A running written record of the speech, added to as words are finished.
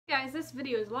Guys, this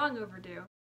video is long overdue.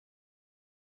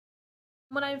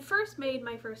 When I first made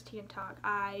my first Teen Talk,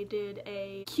 I did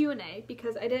a Q&A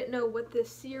because I didn't know what this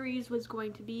series was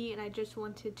going to be and I just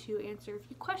wanted to answer a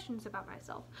few questions about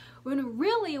myself. When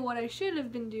really what I should have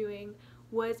been doing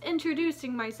was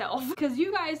introducing myself because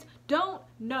you guys don't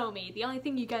know me. The only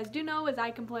thing you guys do know is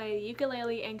I can play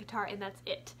ukulele and guitar and that's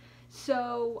it.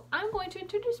 So I'm going to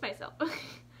introduce myself.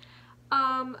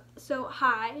 So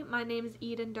hi, my name is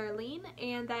Eden Darlene,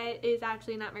 and that is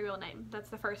actually not my real name. That's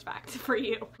the first fact for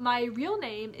you. My real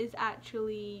name is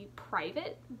actually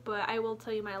private, but I will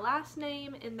tell you my last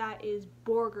name, and that is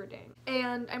Borgerding.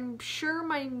 And I'm sure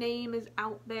my name is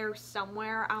out there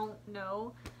somewhere, I don't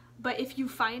know. But if you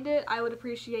find it, I would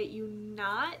appreciate you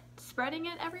not spreading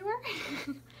it everywhere.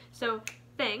 So,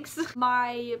 thanks.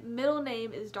 My middle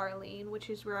name is Darlene, which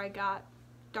is where I got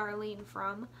Darlene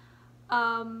from.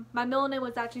 My middle name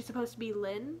was actually supposed to be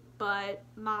Lynn, but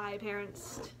my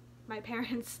parents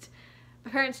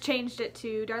changed it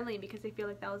to Darlene because they feel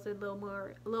like that was a little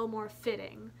more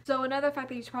fitting. So another fact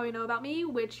that you should probably know about me,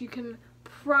 which you can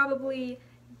probably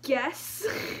guess,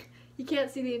 you can't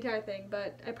see the entire thing,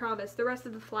 but I promise the rest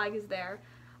of the flag is there.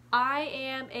 I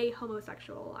am a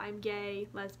homosexual. I'm gay,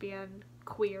 lesbian,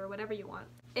 queer, whatever you want.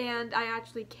 And I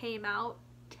actually came out,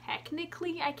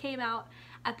 technically I came out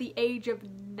at the age of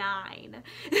 9.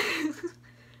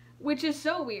 Which is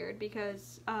so weird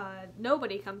because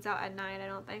nobody comes out at 9, I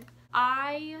don't think.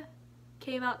 I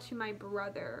came out to my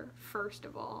brother first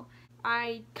of all.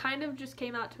 I kind of just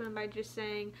came out to him by just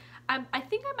saying, I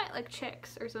think I might like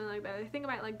chicks or something like that. I think I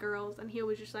might like girls, and he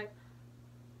was just like,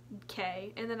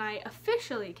 okay. And then I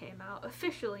officially came out,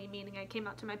 officially meaning I came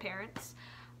out to my parents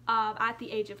at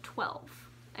the age of 12.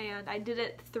 And I did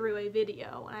it through a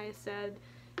video, and I said,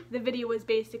 the video was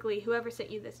basically, whoever sent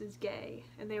you this is gay,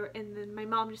 and then my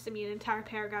mom just sent me an entire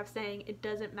paragraph saying it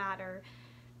doesn't matter,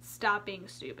 stop being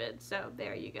stupid. So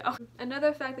there you go.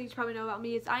 Another fact that you should probably know about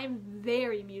me is I am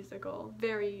very musical.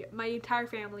 My entire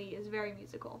family is very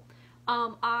musical.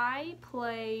 I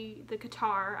play the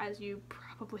guitar, as you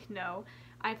probably know.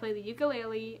 I play the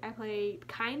ukulele, I play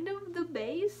kind of the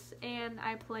bass, and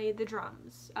I play the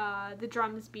drums. The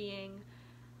drums being,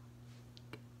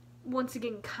 once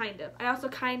again, kind of. I also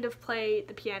kind of play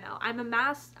the piano.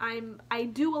 I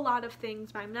do a lot of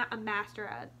things, but I'm not a master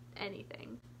at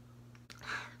anything.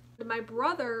 My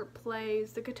brother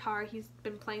plays the guitar. He's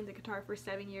been playing the guitar for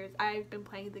 7 years. I've been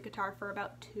playing the guitar for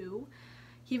about 2.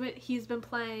 He's been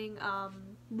playing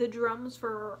the drums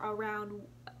for around,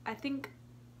 I think,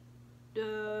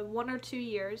 1 or 2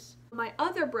 years. My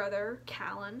other brother,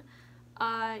 Callan,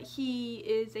 he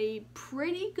is a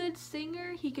pretty good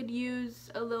singer. He could use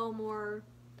a little more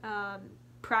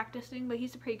practicing, but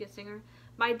he's a pretty good singer.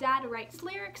 My dad writes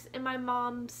lyrics and my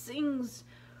mom sings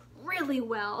really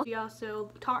well. She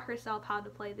also taught herself how to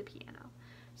play the piano.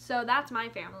 So that's my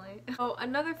family. So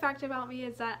another fact about me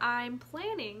is that I'm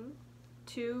planning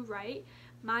to write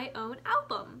my own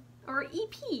album or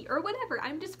EP or whatever.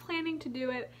 I'm just planning to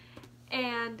do it.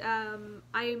 And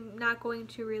I'm not going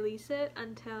to release it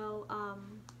until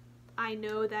I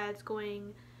know that it's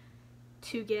going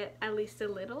to get at least a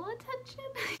little attention.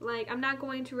 Like, I'm not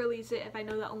going to release it if I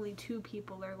know that only 2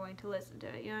 people are going to listen to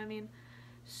it, you know what I mean?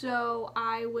 So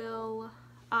I will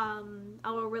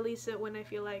release it when I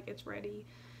feel like it's ready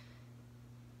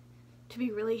to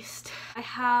be released. I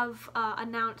have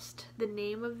announced the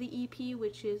name of the EP,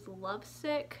 which is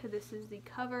Lovesick. This is the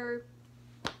cover.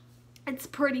 It's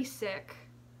pretty sick.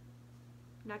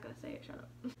 I'm not gonna say it, shut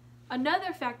up.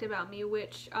 Another fact about me,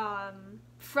 which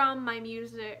from my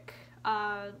music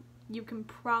you can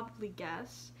probably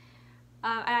guess,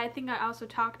 I think I also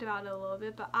talked about it a little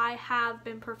bit, but I have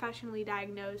been professionally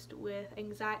diagnosed with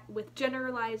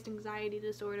generalized anxiety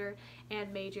disorder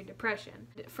and major depression.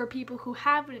 For people who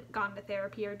haven't gone to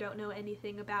therapy or don't know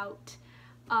anything about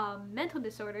mental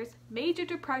disorders, major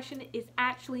depression is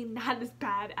actually not as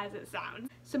bad as it sounds.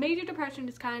 So major depression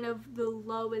is kind of the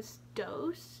lowest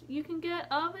dose you can get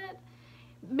of it.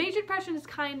 Major depression is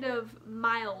kind of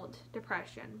mild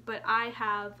depression, but I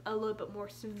have a little bit more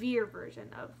severe version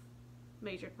of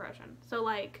major depression. So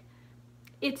like,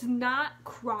 it's not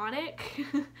chronic.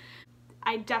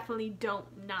 I definitely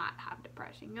don't not have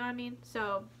depression, you know what I mean?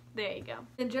 So there you go.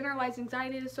 And generalized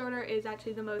anxiety disorder is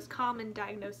actually the most common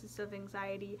diagnosis of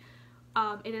anxiety,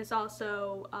 and it's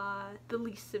also the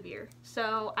least severe.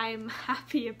 So I'm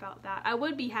happy about that. I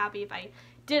would be happy if I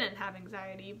didn't have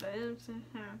anxiety, but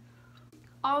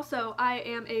also I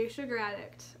am a sugar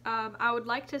addict. I would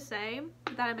like to say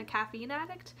that I'm a caffeine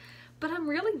addict, but I'm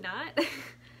really not.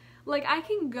 Like, I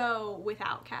can go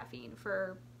without caffeine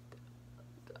for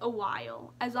a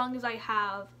while, as long as I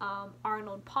have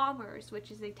Arnold Palmer's,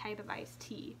 which is a type of iced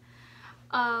tea.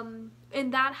 And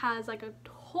that has like a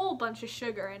whole bunch of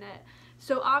sugar in it.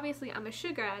 So obviously I'm a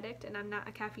sugar addict and I'm not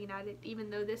a caffeine addict, even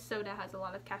though this soda has a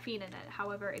lot of caffeine in it.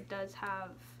 However, it does have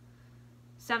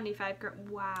 75 grams.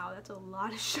 Wow, that's a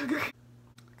lot of sugar.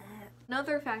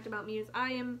 Another fact about me is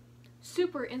I am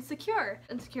super insecure.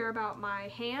 Insecure about my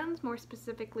hands, more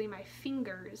specifically my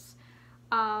fingers.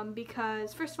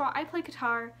 Because first of all, I play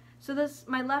guitar, so this,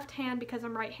 my left hand, because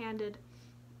I'm right-handed,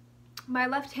 my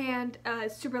left hand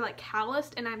is super like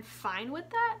calloused, and I'm fine with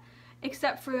that,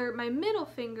 except for my middle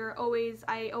finger.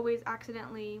 I always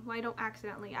accidentally, well, I don't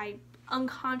accidentally, I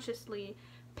unconsciously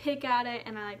pick at it,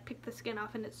 and I like pick the skin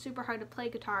off, and it's super hard to play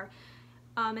guitar.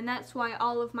 And that's why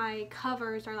all of my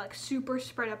covers are like super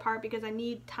spread apart, because I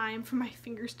need time for my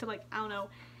fingers to, like, I don't know,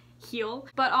 heal.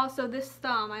 But also this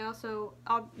thumb,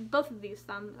 both of these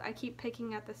thumbs, I keep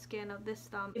picking at the skin of this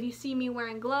thumb. If you see me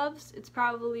wearing gloves, it's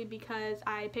probably because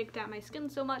I picked at my skin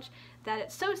so much that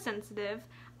it's so sensitive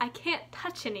I can't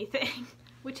touch anything,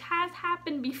 which has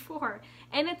happened before,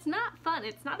 and it's not fun.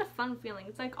 It's not a fun feeling.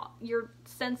 It's like your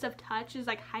sense of touch is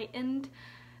like heightened,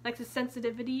 like the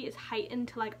sensitivity is heightened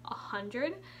to like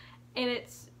 100, and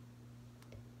it's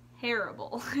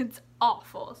terrible. It's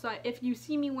awful. So if you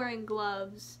see me wearing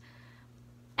gloves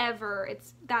ever,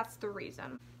 that's the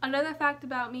reason. Another fact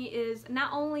about me is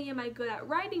not only am I good at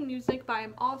writing music, but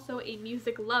I'm also a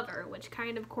music lover, which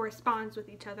kind of corresponds with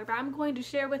each other. But I'm going to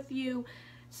share with you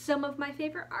some of my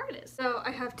favorite artists. So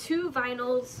I have 2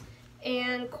 vinyls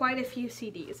and quite a few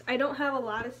CDs. I don't have a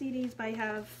lot of CDs, but I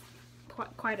have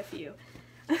quite a few.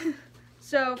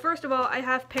 So first of all, I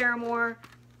have Paramore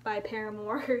by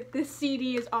Paramore. This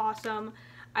CD is awesome.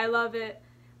 I love it.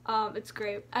 It's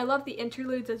great. I love the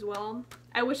interludes as well.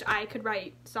 I wish I could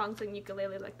write songs on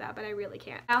ukulele like that, but I really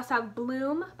can't. I also have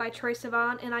Bloom by Troye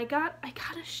Sivan, and I got a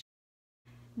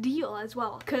deal as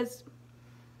well, because,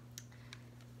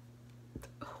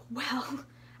 well,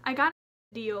 I got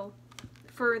a deal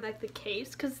for like the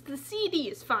case, because the CD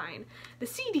is fine. The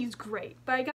CD is great,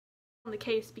 but I got on the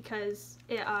case because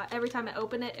every time I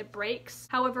open it, it breaks.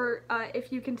 However,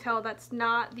 if you can tell, that's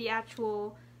not the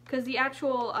actual, because the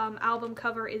actual album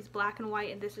cover is black and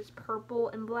white, and this is purple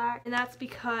and black, and that's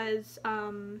because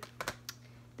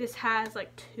this has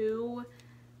like 2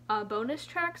 bonus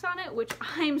tracks on it, which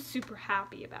I'm super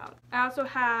happy about. I also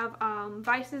have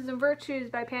Vices and Virtues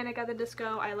by Panic! At the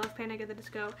Disco. I love Panic! At the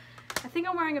Disco. I think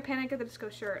I'm wearing a Panic! At the Disco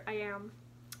shirt. I am.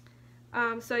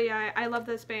 So yeah, I love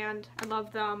this band. I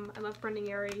love them. I love Brendan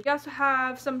Urie. We also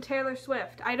have some Taylor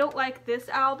Swift. I don't like this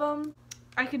album.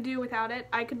 I could do without it.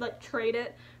 I could like trade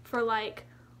it for like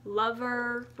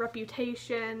Lover,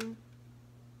 Reputation,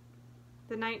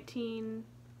 the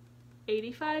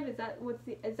 1985. Is that what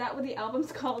the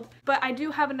album's called? But I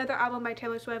do have another album by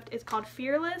Taylor Swift. It's called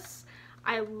Fearless.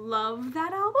 I love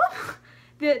that album.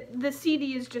 The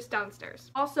CD is just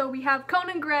downstairs. Also, we have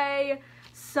Conan Gray,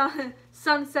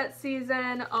 Sunset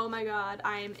Season. Oh my god,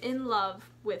 I am in love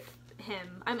with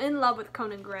him. I'm in love with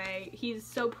Conan Gray. He's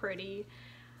so pretty.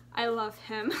 I love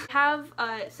him. I have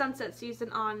Sunset Season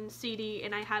on CD,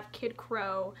 and I have Kid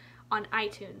Crow on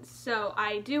iTunes. So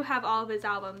I do have all of his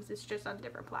albums, it's just on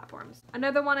different platforms.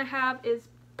 Another one I have is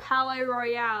Palais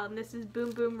Royale, and this is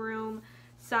Boom Boom Room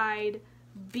side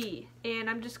B. And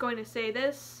I'm just going to say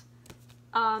this,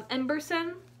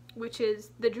 Emberson, which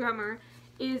is the drummer,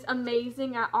 is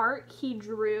amazing at art. He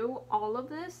drew all of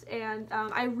this, and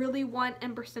I really want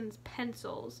Emberson's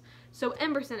pencils. So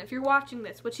Emberson, if you're watching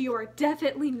this, which you are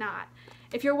definitely not,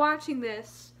 if you're watching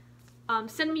this,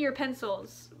 send me your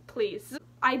pencils, please.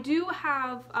 I do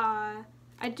have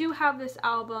this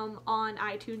album on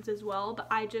iTunes as well, but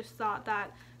I just thought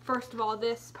that, first of all,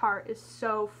 this part is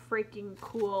so freaking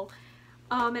cool.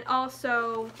 And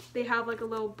also, they have like a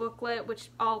little booklet, which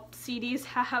all CDs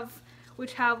have,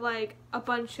 which have like a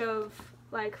bunch of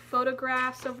like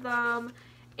photographs of them,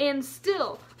 and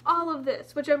still all of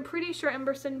this, which I'm pretty sure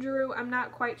Emberson drew. I'm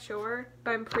not quite sure,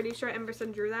 but I'm pretty sure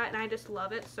Emberson drew that, and I just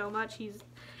love it so much.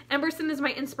 Emberson is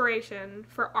my inspiration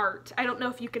for art. I don't know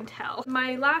if you can tell.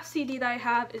 My last CD that I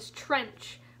have is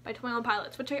Trench by 21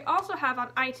 Pilots, which I also have on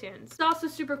iTunes. It's also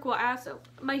super cool.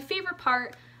 My favorite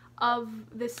part of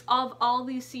all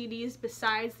these CDs,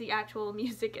 besides the actual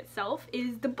music itself,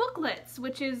 is the booklets,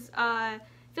 which is I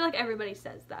feel like everybody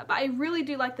says that, but I really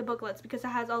do like the booklets because it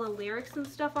has all the lyrics and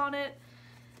stuff on it,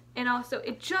 and also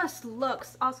it just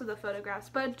looks, also the photographs,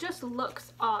 but it just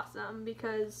looks awesome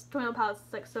because 21 Pilots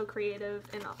is like so creative,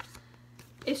 and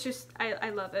it's just, I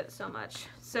love it so much.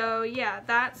 So yeah,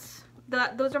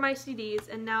 those are my CDs,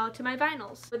 and now to my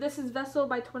vinyls. So this is Vessel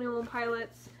by 21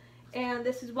 Pilots, And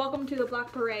this is Welcome to the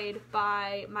Black Parade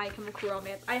by My Chemical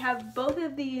Romance. I have both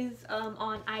of these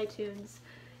on iTunes,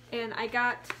 and I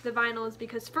got the vinyls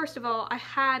because, first of all, I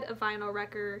had a vinyl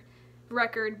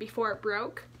record before it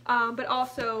broke, but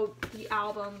also the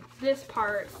album, this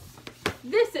part,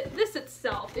 this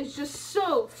itself is just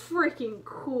so freaking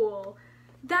cool.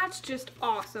 That's just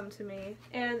awesome to me.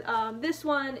 And this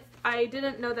one, I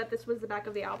didn't know that this was the back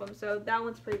of the album, so that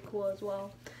one's pretty cool as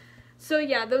well. So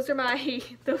yeah, those are my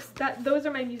those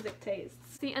are my music tastes.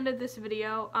 It's the end of this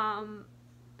video.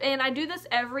 And I do this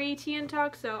every TN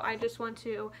Talk, so I just want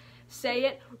to say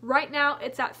it. Right now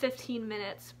it's at 15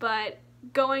 minutes, but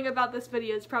going about this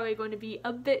video is probably going to be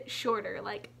a bit shorter,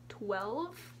 like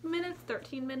 12 minutes,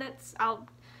 13 minutes. I'll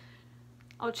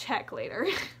check later.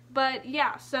 But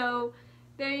yeah, so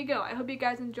there you go. I hope you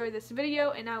guys enjoyed this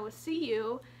video, and I will see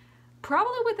you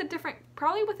probably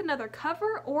with another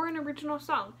cover or an original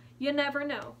song. You never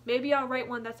know. Maybe I'll write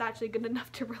one that's actually good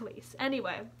enough to release.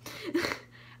 Anyway,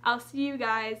 I'll see you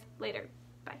guys later.